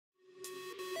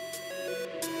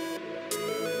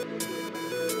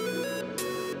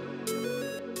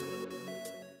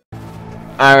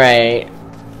Alright.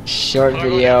 Short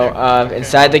video of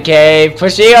inside the cave.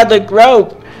 Push E on the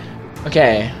rope.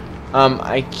 Okay.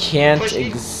 I can't.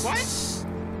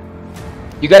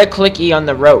 You gotta click E on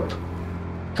the rope.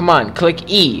 Come on, click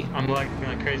E. I'm lagging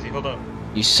like crazy. Hold up.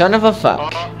 You son of a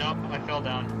fuck. Oh no, I fell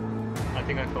down. I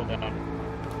think I fell down.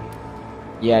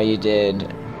 Yeah, you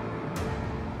did.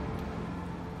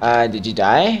 Did you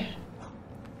die?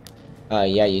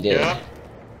 Yeah, you did. Yeah.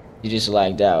 You just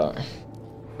lagged out.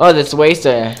 Oh, let's waste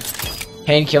a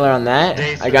painkiller on that.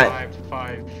 Days I got. survived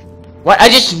 5. What? I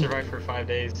just Survived for 5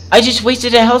 days. I just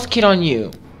wasted a health kit on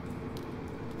you.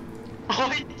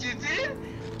 Oh, you did?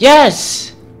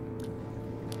 Yes.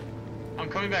 I'm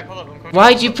coming back. Hold up. I'm coming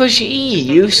Why'd back. you push E?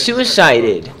 You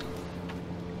suicided.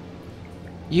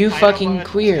 You fucking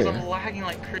queer. I'm lagging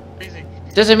like crazy.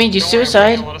 Doesn't mean you Don't worry, I'm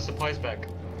suicide. bringing a lot of supplies back.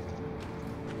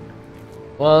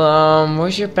 Well,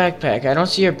 where's your backpack? I don't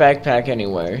see your backpack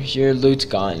anywhere. Your loot's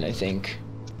gone, I think.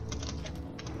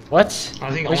 What? I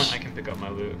think I can pick up my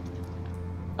loot.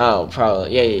 Oh,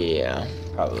 probably. Yeah.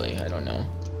 Probably. I don't know.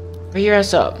 Hurry your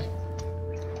ass up.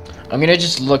 I'm gonna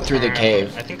just look through the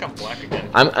cave. I think I'm black again.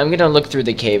 I'm gonna look through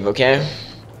the cave, okay?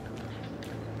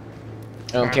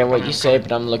 I don't care what you say,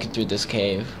 but I'm looking through this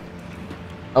cave.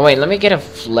 Oh wait, let me get a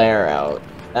flare out.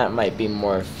 That might be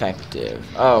more effective.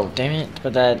 Oh, damn it!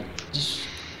 But that just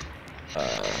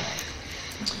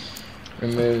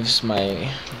removes my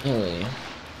melee.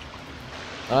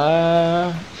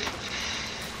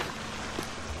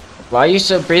 Why are you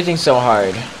so breathing so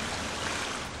hard?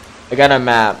 I got a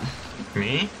map.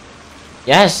 Me?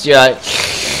 Yes, you're like.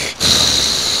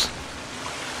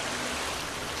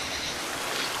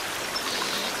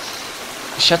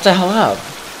 Shut the hell up.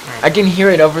 I can hear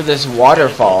it over this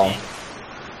waterfall.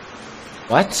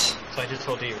 What? So I just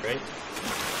told you, right?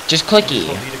 Just clicky.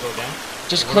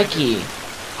 Just clicky.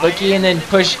 Clicky and then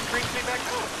push.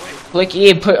 Clicky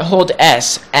and hold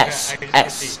S. S.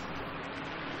 S.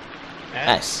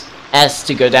 S. S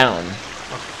to go down.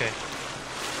 Okay.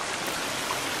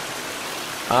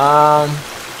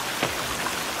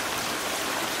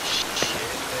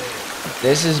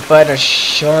 This is but a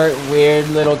short, weird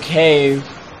little cave.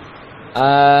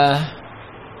 Oh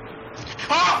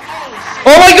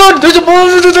my god, there's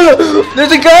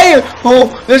a guy! Oh,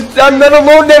 I'm not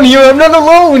alone down here, I'm not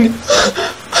alone!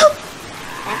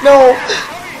 No!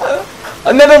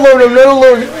 I'm not alone,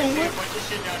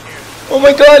 Oh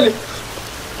my god!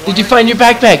 Did you find your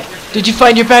backpack? Did you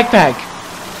find your backpack?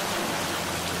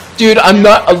 Dude, I'm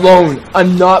not alone.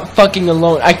 I'm not fucking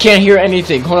alone. I can't hear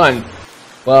anything. Hold on.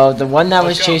 Well, the one that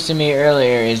was chasing me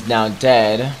earlier is now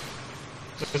dead.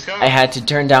 Let's go. I had to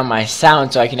turn down my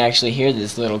sound so I can actually hear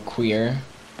this little queer.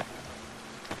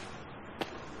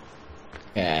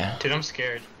 Yeah. Dude, I'm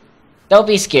scared. Don't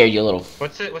be scared, you little.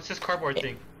 What's this cardboard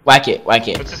thing? Whack it, whack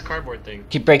it. What's this cardboard thing?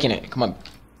 Keep breaking it. Come on.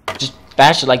 Just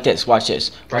bash it like this. Watch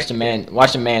this. Watch the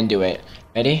man do it.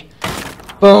 Ready?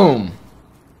 Boom.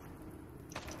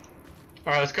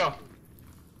 All right, let's go.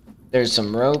 There's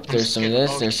some rope. There's some of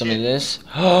this. There's some of this.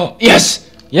 Oh yes,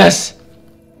 yes.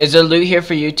 Is there loot here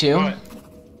for you too? What?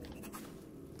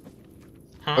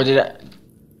 Huh? Or did I?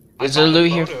 Is there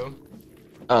loot here?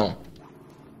 Oh.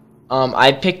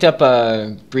 I picked up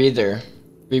a breather.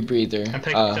 Rebreather. I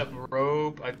picked up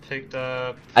rope. I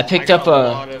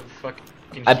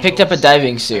picked up a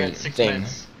diving suit thing.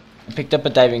 I picked up a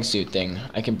diving suit thing.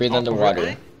 I can breathe underwater.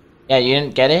 Really? Yeah, you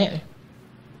didn't get it?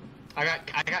 I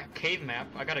got cave map.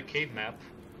 I got a cave map.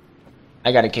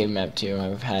 I got a cave map too.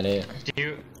 I've had it. Do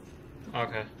you?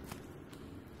 Okay.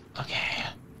 Okay.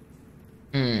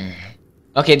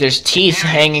 Okay, there's teeth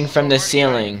hanging from the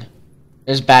ceiling.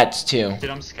 There's bats too. Dude,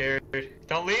 I'm scared.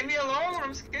 Don't leave me alone.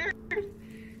 I'm scared.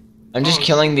 I'm just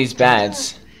killing these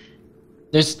bats.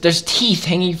 There's teeth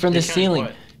hanging from the ceiling.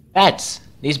 What? Bats.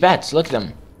 These bats. Look at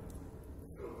them.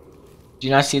 Do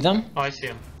you not see them? Oh, I see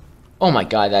him. Oh my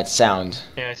god, that sound.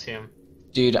 Yeah, I see him.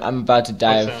 Dude, I'm about to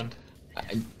die What of sound?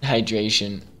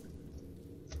 hydration.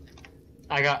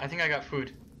 I think I got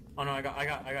food. Oh no, I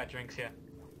got drinks. Yeah.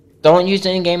 Don't use the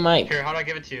in-game mic. Here, how do I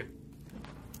give it to you?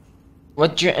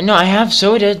 What drink? No, I have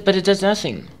soda, but it does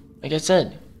nothing. Like I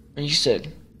said, or you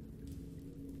said.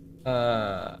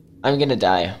 I'm gonna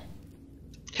die.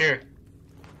 Here.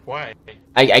 Why?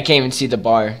 I can't even see the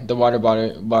bar. The water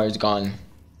bar is gone.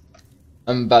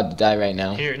 I'm about to die right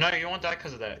now. Here, no, you won't die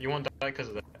because of that. You won't die because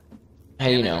of that. How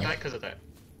do you know? You die because of that.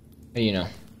 How do you know?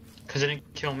 Because it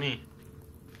didn't kill me.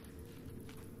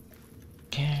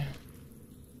 Okay.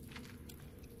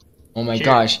 Oh my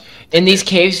gosh! In these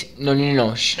caves,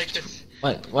 no. Shh. Take this.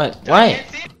 What? What? I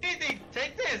can't see anything.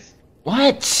 Take this.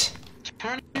 What?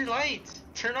 Turn on your light.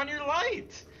 Turn on your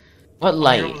light. What Oh,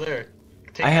 light? you're over there.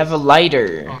 I have a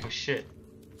lighter. Oh shit.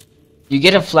 You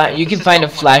get a You can find a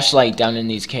flashlight down in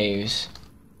these caves.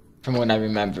 From what I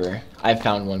remember, I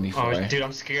found one before. Oh, dude,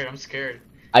 I'm scared. I'm scared.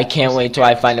 I can't wait till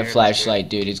I find a flashlight,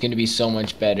 dude. It's gonna be so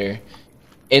much better.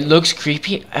 It looks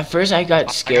creepy. At first, I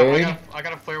got scared. I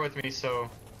got a flare with me, so.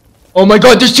 Oh my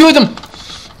God! There's two of them.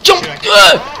 Jump!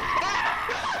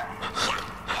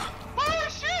 Oh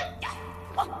shit!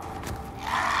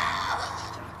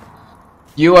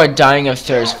 You are dying of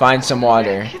thirst. Find some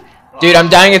water. Dude, I'm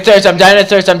dying of thirst. I'm dying of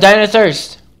thirst. I'm dying of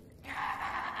thirst.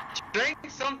 Drink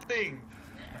something.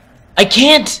 I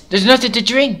can't. There's nothing to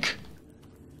drink.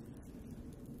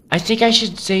 I think I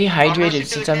should stay hydrated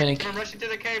since I'm in a cave. I'm rushing to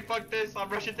the cave. Fuck this. I'm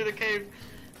rushing to the cave.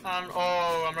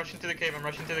 Oh, I'm rushing to the cave. I'm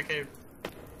rushing to the cave.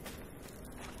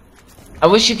 I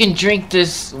wish you can drink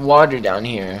this water down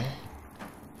here.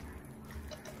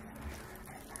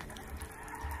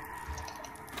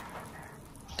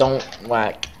 Don't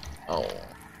whack. Oh.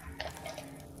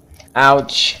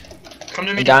 Ouch. Come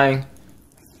to me. I'm dying.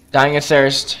 Dying of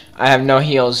thirst. I have no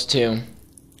heals too.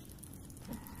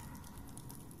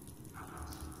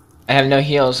 I have no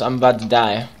heals. I'm about to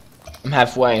die. I'm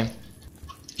halfway.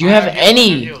 Do you have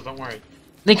any? Heals, don't worry.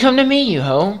 Then come to me, you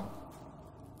hoe.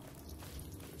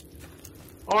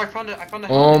 Oh, I found it. I found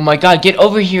it. Oh my God, get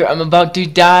over here. I'm about to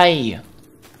die.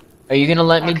 Are you gonna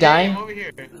let me die? I'm over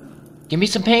here. Give me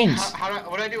some pains.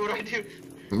 What do I do? What do I do?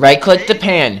 Right click the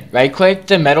pan. Right click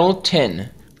the metal tin.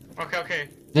 Okay, okay.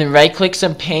 Then right click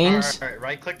some panes. Alright,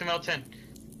 right click the metal tin.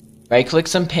 Right click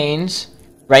some panes.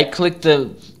 Right click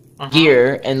the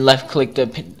gear and left click the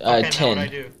tin. Now what do I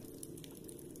do?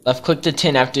 Left click the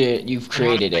tin after you've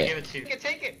created it. Give it to you.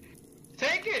 Take it!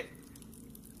 Take it!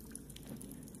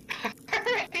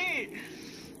 Hurry!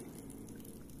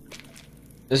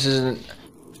 This isn't.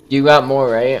 You got more,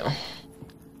 right?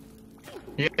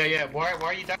 Yeah. Why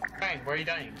are you dying? Why are you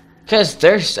dying? Cause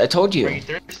thirst. I told you. Are you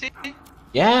thirsty?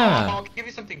 Yeah. I'll give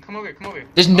you something. Come over here. Come over here.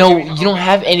 There's no. You don't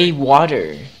have any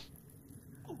water.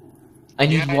 I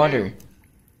need water.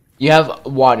 You have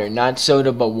water, not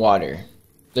soda, but water.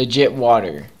 Legit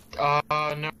water.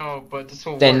 No, but this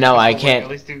will Then work. no, This I will can't. work.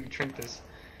 At least do drink this.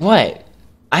 What?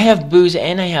 I have booze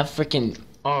and I have freaking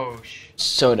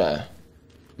soda.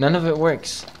 None of it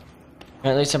works.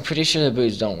 Or at least I'm pretty sure the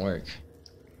booze don't work.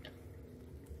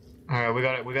 Alright,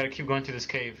 we gotta keep going through this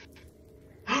cave.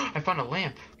 I found a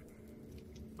lamp.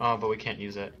 Oh, but we can't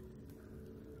use it.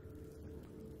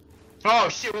 Oh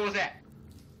shit! What was that?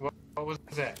 What was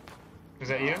that? Was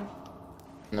that you?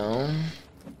 No.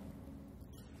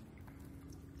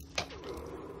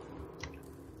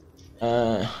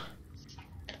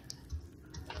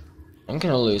 I'm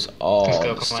gonna lose all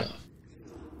the stuff.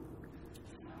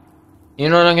 You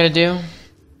know what I'm gonna do?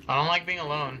 I don't like being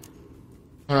alone.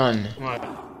 Run. What?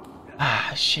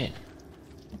 Ah, shit.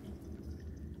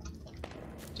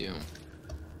 Dude.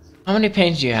 How many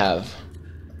pains do you have?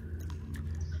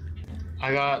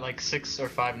 I got like 6 or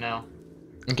 5 now.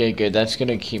 Okay, good. That's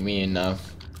gonna keep me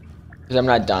enough. Because I'm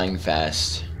not dying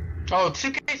fast. Oh,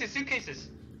 suitcases!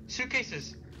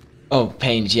 Suitcases! Oh,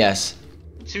 pains, yes.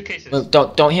 Suitcases. Look,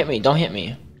 don't hit me. Don't hit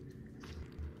me.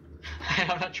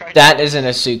 I'm not trying That isn't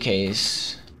a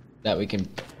suitcase that we can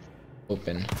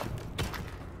open.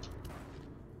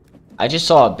 I just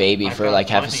saw a baby for like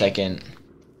half a second.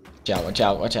 Watch out, watch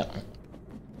out, watch out.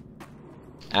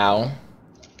 Ow.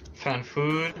 Found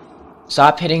food.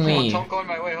 Stop hitting me. Don't go in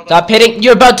my way. Hold Stop hitting.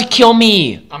 You're about to kill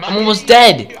me. I'm almost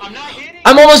dead. I'm not hitting you.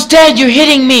 I'm almost dead. You're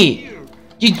hitting me.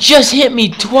 You just hit me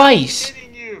twice.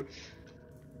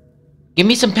 Give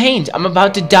me some pains. I'm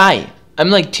about to die. I'm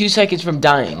like 2 seconds from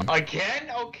dying.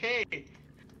 Again? Okay.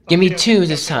 Give me 2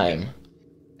 this time.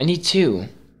 I need 2.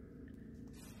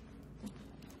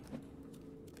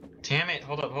 Damn it.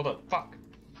 Hold up. Fuck.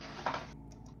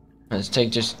 Let's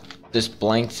take just this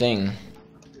blank thing.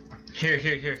 Here.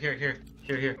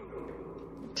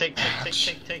 Take.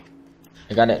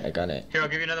 I got it. Here, I'll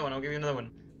give you another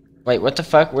one. Wait, what the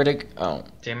fuck? Where'd it go? Oh.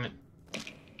 Damn it.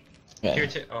 Okay.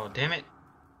 Here, oh, damn it.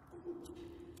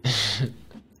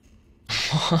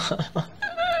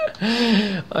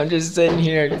 I'm just sitting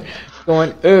here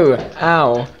going, ooh,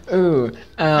 ow, ooh,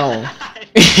 ow,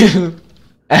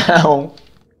 ow.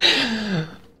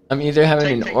 I'm either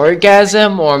having an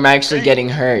orgasm or I'm actually getting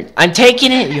hurt. I'm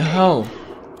taking it, you hoe.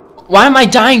 Why am I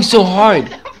dying so hard?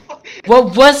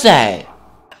 What was that?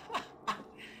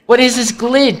 What is this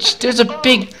glitch? There's a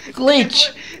big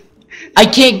glitch. I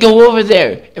can't go over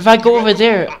there. If I go over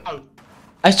there,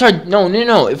 I start, no.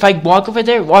 If I walk over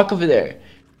there.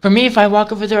 For me, if I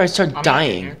walk over there, I start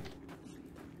dying.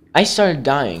 I started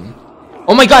dying.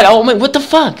 Oh my god, what the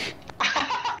fuck?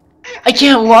 I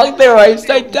can't walk there or I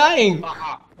start dying.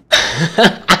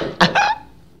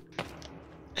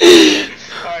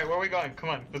 Alright, where are we going? Come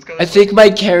on, let's go. I think my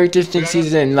character thinks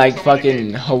he's in like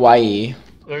fucking Hawaii.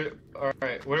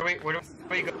 Alright, where do we go?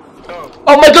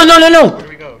 Oh my god, no, no, no! Where do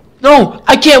we go? No,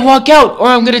 I can't walk out or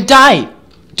I'm gonna die.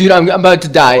 Dude, I'm about to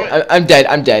die. I'm dead,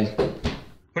 I'm dead.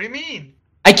 What do you mean?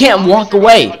 I can't walk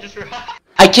away.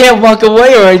 I can't walk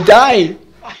away or I die.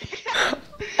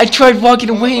 I tried walking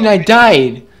away and I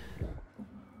died.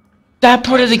 That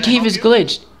part of the cave is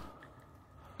glitched.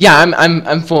 Yeah,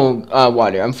 I'm full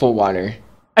water. I'm full water.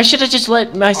 I should have just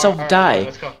let myself die.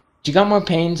 Let's go. Do you got more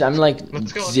pains? I'm like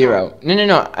Let's go. 0.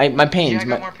 No. My pains. Yeah, I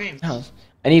got more pains. Health.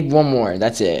 I need one more.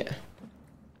 That's it.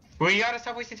 We gotta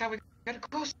stop wasting time. We gotta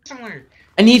go somewhere.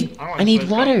 I need let's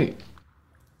water.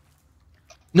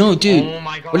 No, dude. Oh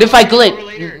my god. What if I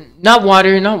glitch? Not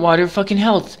water. Fucking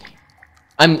health.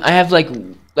 I have like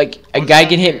a guy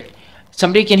can hit me.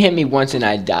 Somebody can hit me once and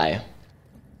I die.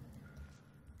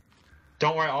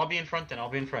 Don't worry, I'll be in front then. I'll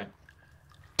be in front.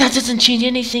 That doesn't change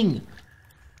anything.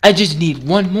 I just need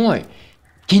one more.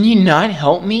 Can you not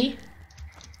help me?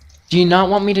 Do you not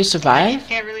want me to I survive?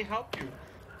 can't really help you.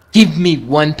 Give me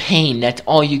one pain. That's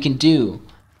all you can do.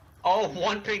 Oh,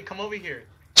 one ping, come over here.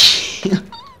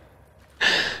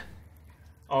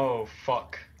 Oh,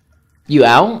 fuck. You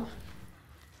out?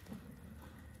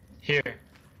 Here.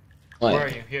 What? Where are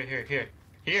you? Here.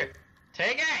 Here.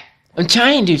 Take it! I'm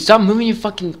trying, dude. Stop moving your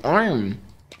fucking arm.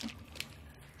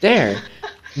 There.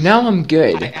 Now I'm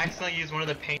good. I accidentally used one of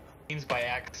the pains by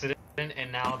accident,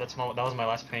 and now that was my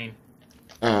last pain.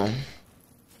 Oh.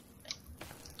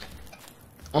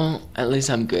 Oh, at least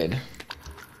I'm good.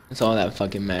 That's all that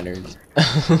fucking matters.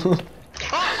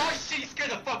 Oh shit, you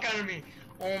scared the fuck out of me!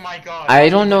 Oh my god. I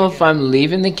don't know if I'm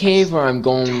leaving the cave or I'm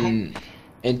going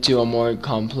into a more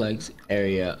complex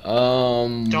area.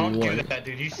 Don't what? do that,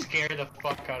 dude. You scare the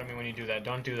fuck out of me when you do that.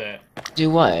 Don't do that. Do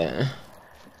what?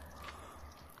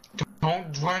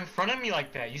 Don't run in front of me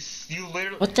like that. You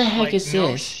literally. What the heck like, is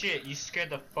no this? Shit, you scared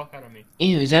the fuck out of me.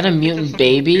 Ew, is that a Some mutant weird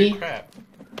baby? crap.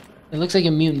 It looks like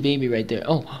a mutant baby right there.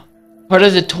 Oh, part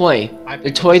of the toy. I The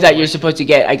picked toy up that so you're much. supposed to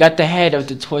get. I got the head of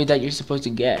the toy that you're supposed to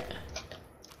get.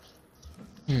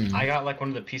 I got like one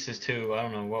of the pieces too. I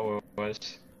don't know what it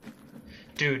was.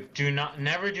 Dude,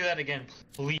 never do that again,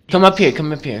 please. Come up here,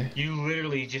 come up here. You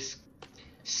literally just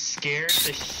scared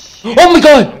the shit. Oh my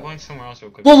god! I'm going somewhere else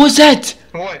real quick. What was that?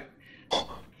 What?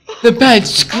 The bat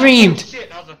screamed! Oh, shit,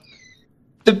 that was a...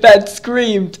 The bat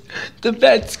screamed! The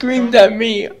bat screamed at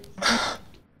me!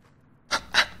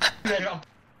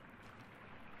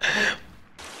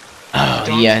 Oh,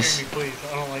 Don't yes. scare me,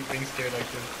 please. I don't like being scared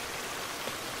like this.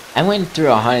 I went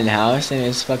through a haunted house and it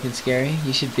was fucking scary.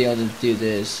 You should be able to do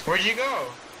this. Where'd you go?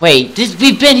 Wait,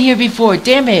 we've been here before,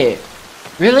 damn it!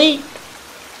 Really?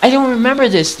 I don't remember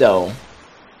this though.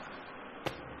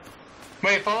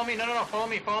 Wait, follow me. No, follow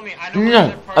me. I know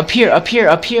No, up here.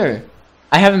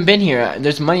 I haven't been here.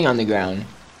 There's money on the ground.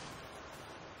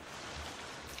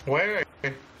 Where?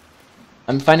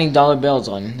 I'm finding dollar bills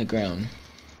on the ground.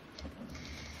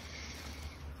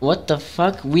 What the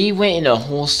fuck? We went in a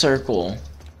whole circle.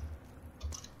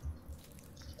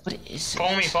 What is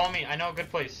it? Follow me. I know a good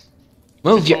place.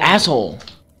 Move, you follow me. asshole!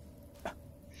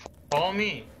 Follow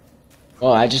me.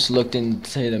 Oh, I just looked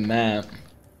into the map.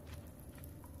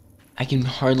 I can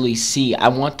hardly see. I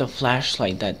want the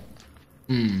flashlight that...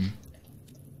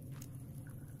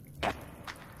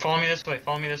 Follow me this way.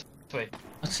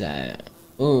 What's that?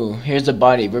 Ooh, here's the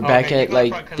body. We're back Okay, you at go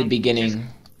like front, 'cause the I'm beginning.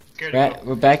 Scared to go.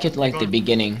 We're back at like Go the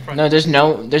beginning. front. No,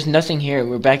 there's nothing here.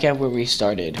 We're back at where we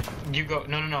started. You go.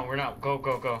 No, we're not.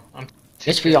 Go. I'm too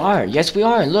Yes, we scared. are. Yes, we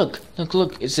are. Look.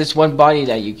 It's this one body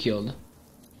that you killed.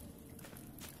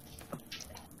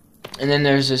 And then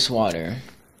there's this water.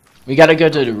 We gotta go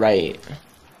to the right.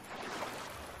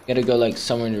 Gotta go like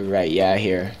somewhere to the right. Yeah,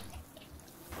 here.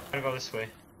 Gotta go this way.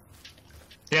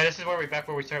 Yeah, this is back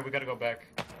where we started. We gotta go back.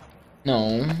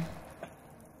 No.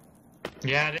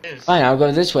 Yeah, it is. Fine, I'll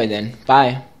go this way then.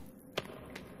 Bye.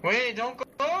 Wait, don't go.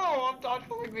 I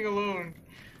don't like being alone.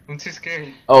 I'm too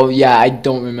scared. Oh yeah, I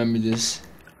don't remember this.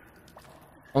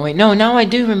 Oh wait, no, now I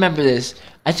do remember this.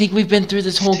 I think we've been through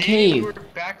this whole See, cave. we're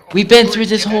back We've been over- through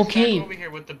this yeah, whole that's back cave. over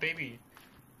here with the baby.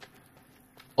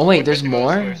 Oh wait, We there's have to go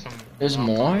this way more? or something. There's Oh,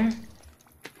 more?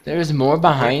 There's more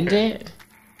behind Where? it?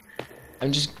 I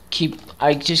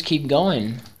just keep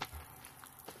going.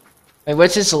 Wait,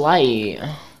 what's this light?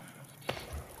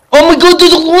 Oh my god,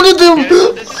 there's a lot of them!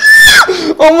 Yeah, this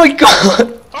is- Oh my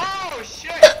god! Oh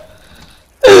shit!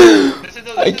 This is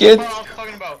the I part can't. I was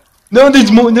talking about. No,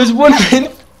 there's more. There's one.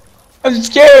 I'm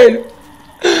scared.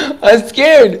 I'm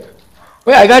scared.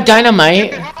 Wait, I got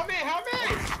dynamite. Help me! Help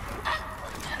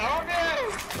me!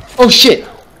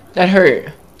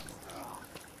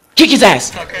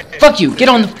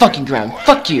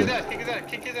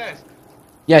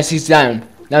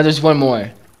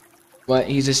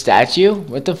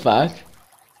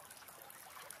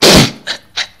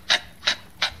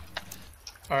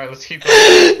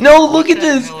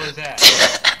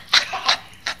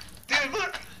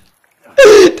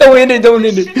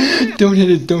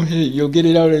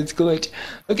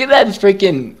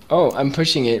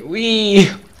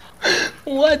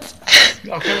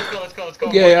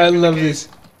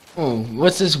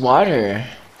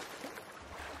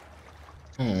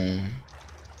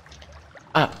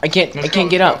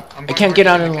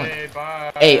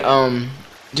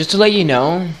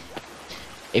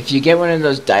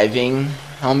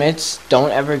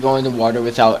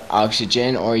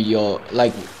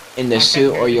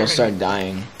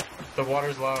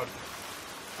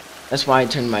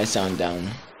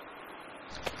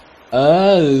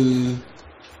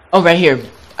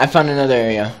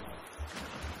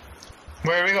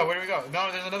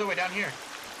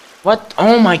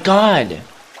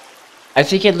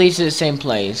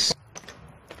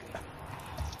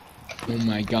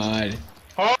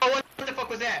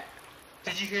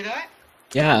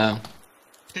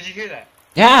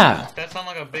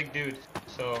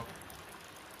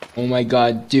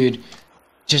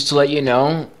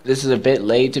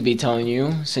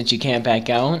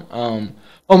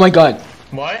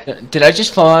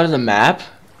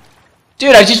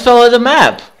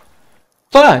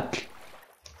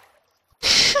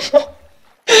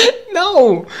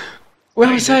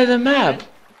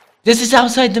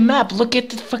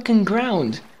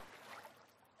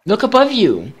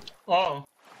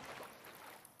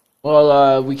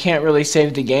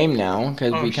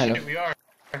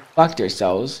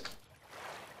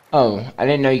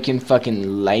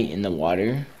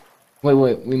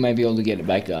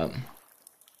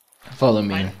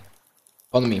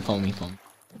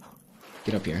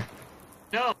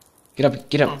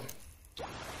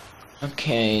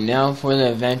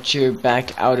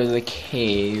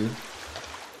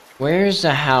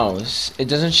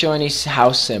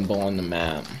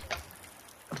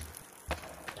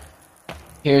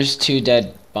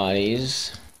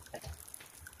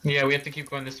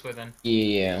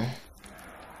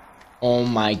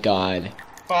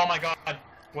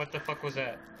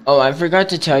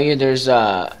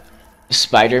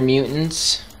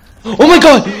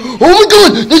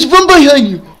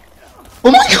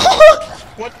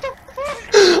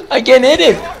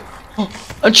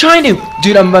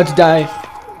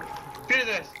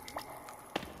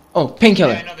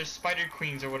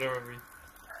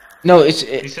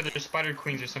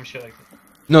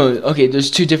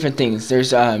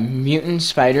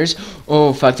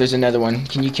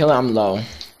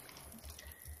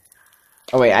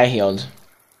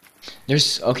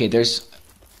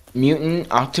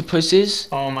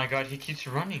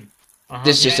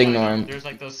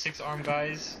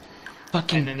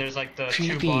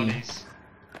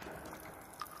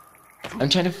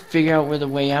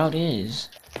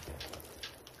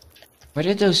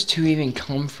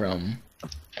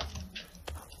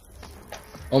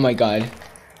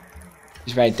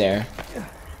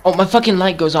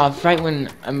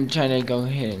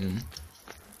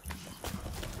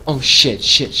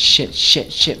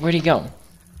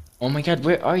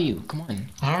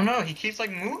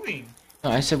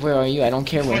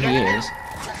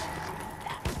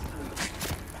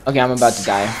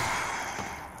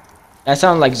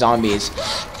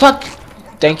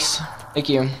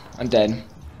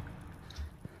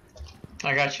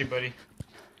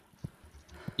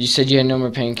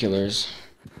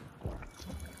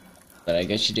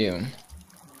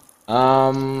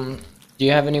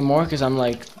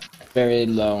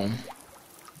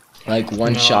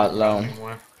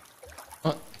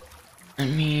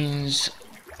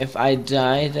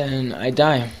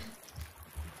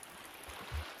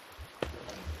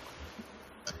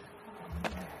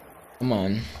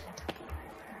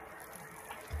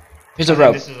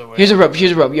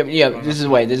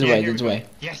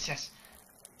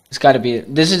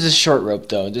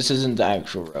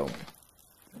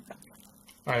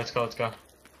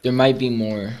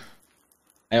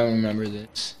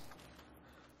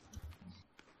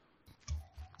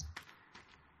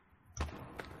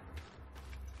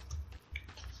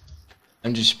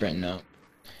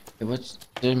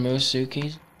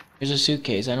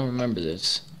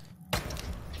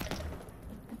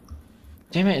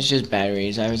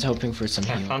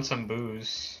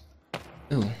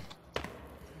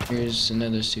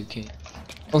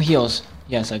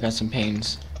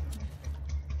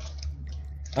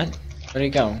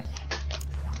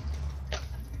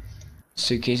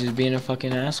 suitcase is being a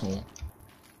fucking asshole.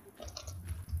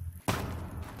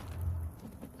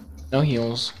 No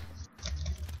heals.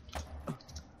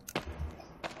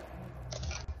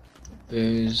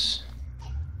 Booze.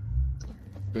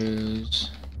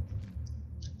 Booze.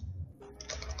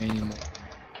 Anymore.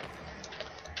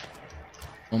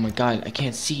 Oh my god, I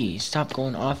can't see. Stop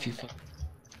going off, you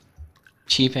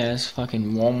cheap ass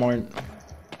fucking Walmart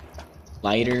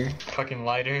lighter. Fucking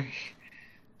lighter.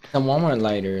 The Walmart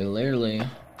lighter, literally.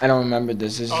 I don't remember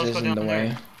this. This isn't the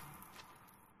way.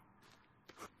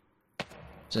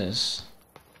 What's this?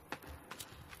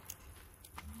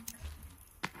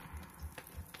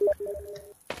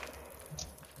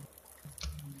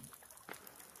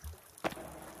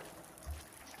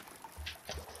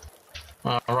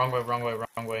 Wrong way, wrong way,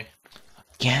 wrong way.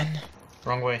 Again?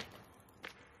 Wrong way.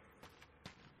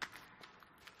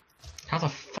 How the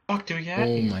fuck do we get?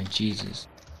 Oh my Jesus.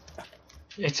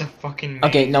 It's a fucking maze,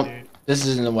 okay, no. dude. This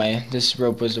isn't the way. This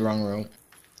rope was the wrong rope.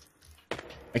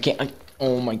 I can't.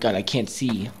 Oh my god, I can't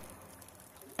see.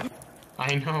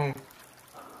 I know.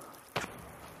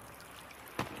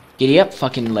 Giddy up,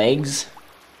 fucking legs.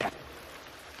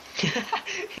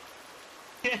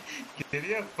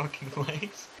 Giddy up, fucking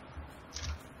legs.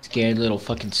 Scared little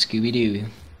fucking Scooby-Doo.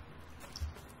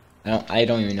 I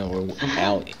don't even know where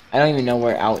out. I don't even know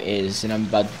where out is, and I'm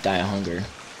about to die of hunger.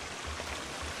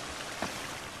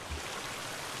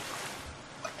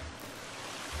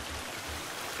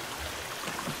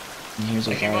 And here's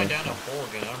I a keep bar. going down a hole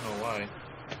again. I don't know why.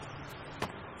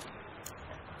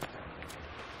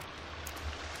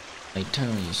 Like, turn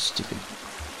on, you stupid.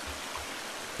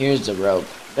 Here's the rope.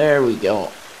 There we go.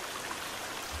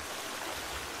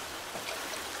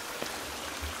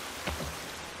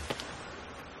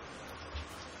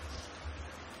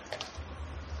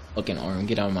 Fucking arm,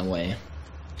 get out of my way.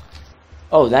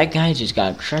 Oh, that guy just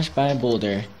got crushed by a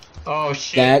boulder. Oh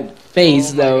shit. That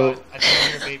face, Oh my though. God. I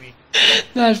thought you were a baby.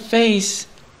 That face.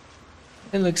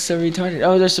 It looks so retarded.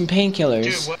 Oh, there's some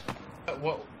painkillers. Dude,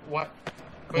 what? Wait,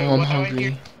 Oh, I'm what do I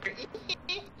hungry.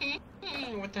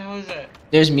 hear? What the hell is that?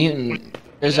 There's mutant.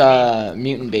 There's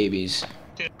mutant babies.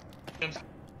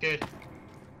 Dude,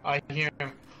 I hear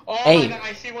him. Oh Hey. my god,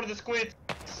 I see one of the squids.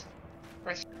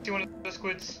 I see one of the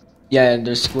squids. Yeah,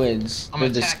 they're squids. I'm They're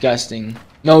attacking. disgusting.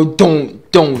 No, don't,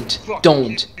 Fuck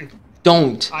don't, you.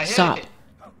 don't. I hit Stop. it.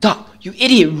 Stop. You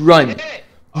idiot, run. Hit it.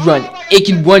 Run. Oh my It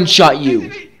can God. one-shot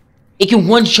you. It can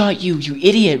one-shot you, you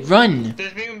idiot, run.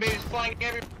 There's mutant babies flying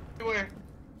everywhere.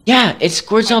 Yeah, it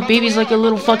squirts I out found the babies way like out, a I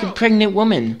little found the way fucking out. pregnant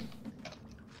woman.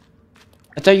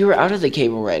 I thought you were out of the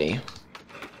cave already.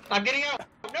 I'm getting out.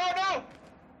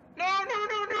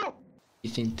 No.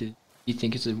 You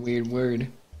think it's a weird word?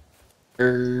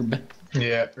 Herb.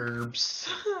 Yeah, herbs.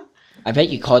 I bet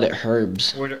you called it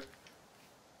herbs. What?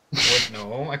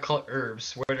 No, I call it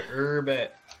herbs. Where the herb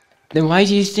at? Then why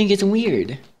do you think it's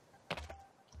weird?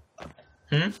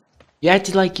 Hmm? You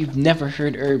acted like you've never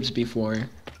heard herbs before.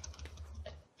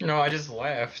 No, I just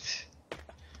laughed.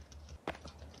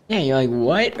 Yeah, you're like,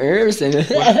 what? Herbs? And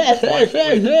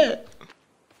What?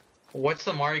 What's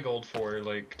the marigold for?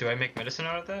 Like, do I make medicine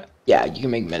out of that? Yeah, you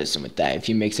can make medicine with that if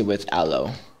you mix it with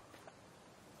aloe.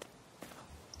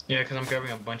 Yeah, because I'm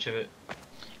grabbing a bunch of it.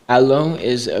 Aloe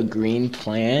is a green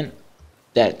plant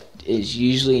that is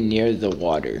usually near the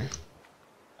water.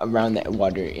 Around that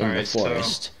water in the Alright, so-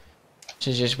 forest. This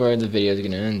is just where the video is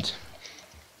gonna end.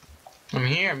 I'm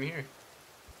here.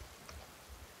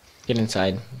 Get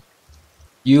inside.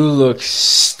 You look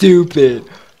stupid.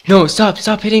 No, stop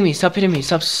hitting me, stop. You're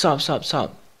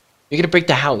gonna break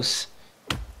the house.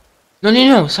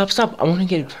 No, stop. I wanna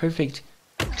get it perfect.